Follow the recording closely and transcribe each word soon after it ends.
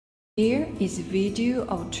Here is a video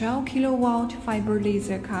of 12 kilowatt fiber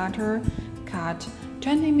laser cutter cut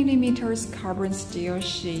 20 mm carbon steel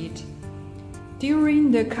sheet. During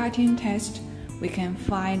the cutting test, we can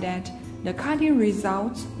find that the cutting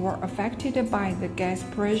results were affected by the gas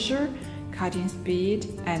pressure, cutting speed,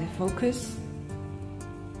 and focus.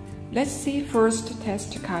 Let's see first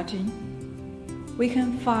test cutting. We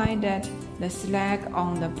can find that the slag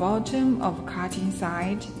on the bottom of cutting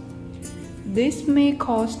side. This may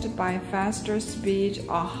caused by faster speed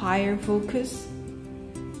or higher focus.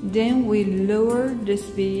 Then we lower the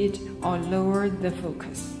speed or lower the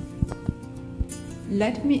focus.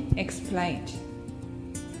 Let me explain.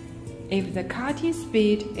 If the cutting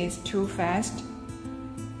speed is too fast,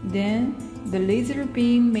 then the laser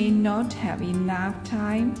beam may not have enough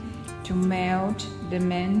time to melt the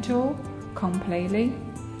metal completely,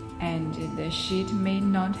 and the sheet may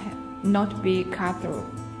not be cut through.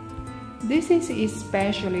 This is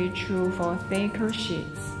especially true for thicker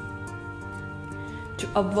sheets. To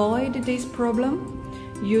avoid this problem,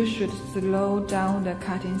 you should slow down the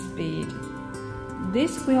cutting speed.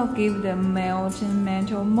 This will give the melted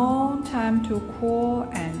metal more time to cool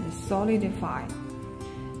and solidify,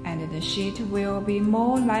 and the sheet will be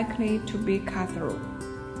more likely to be cut through.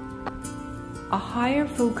 A higher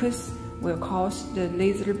focus will cause the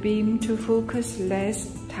laser beam to focus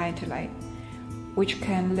less tightly, which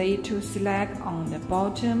can lead to slag on the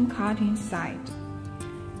bottom cutting side.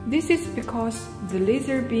 This is because the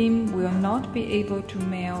laser beam will not be able to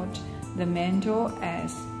melt the metal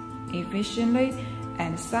as efficiently,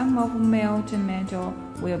 and some of the melted metal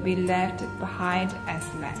will be left behind as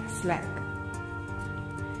slag.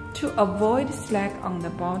 To avoid slag on the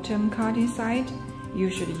bottom cutting side, you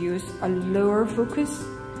should use a lower focus.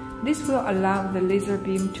 This will allow the laser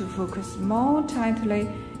beam to focus more tightly,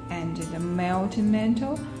 and the melted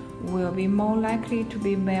metal will be more likely to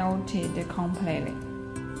be melted completely.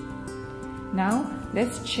 Now,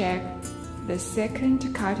 let's check the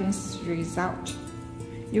second cutting result.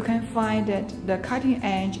 You can find that the cutting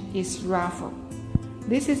edge is rougher.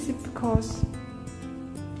 This is because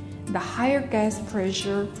the higher gas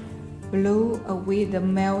pressure blew away the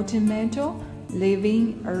melted metal,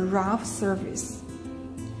 leaving a rough surface.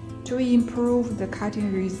 To improve the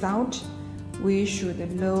cutting result, we should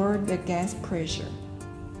lower the gas pressure.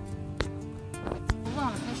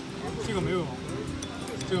 这个没有，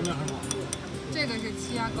这个面很好。这个是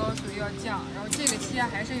气压高，所以要降，然后这个气压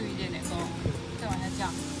还是有一点点高，再往下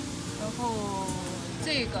降。然后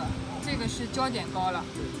这个是焦点高了，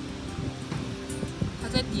它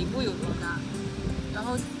在底部有多大？然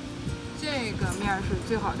后这个面是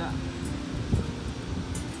最好的。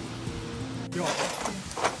掉。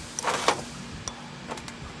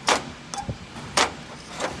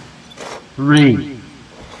3,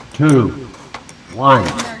 2, 1. 面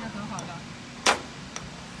是很好的，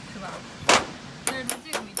是吧？但是它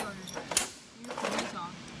这个没掉是啥？因为很小。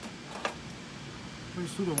是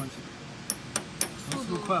速度问题。速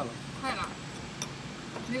度快了。快了，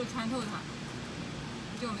没有穿透它，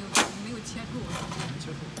就没有切透。切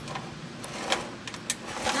透。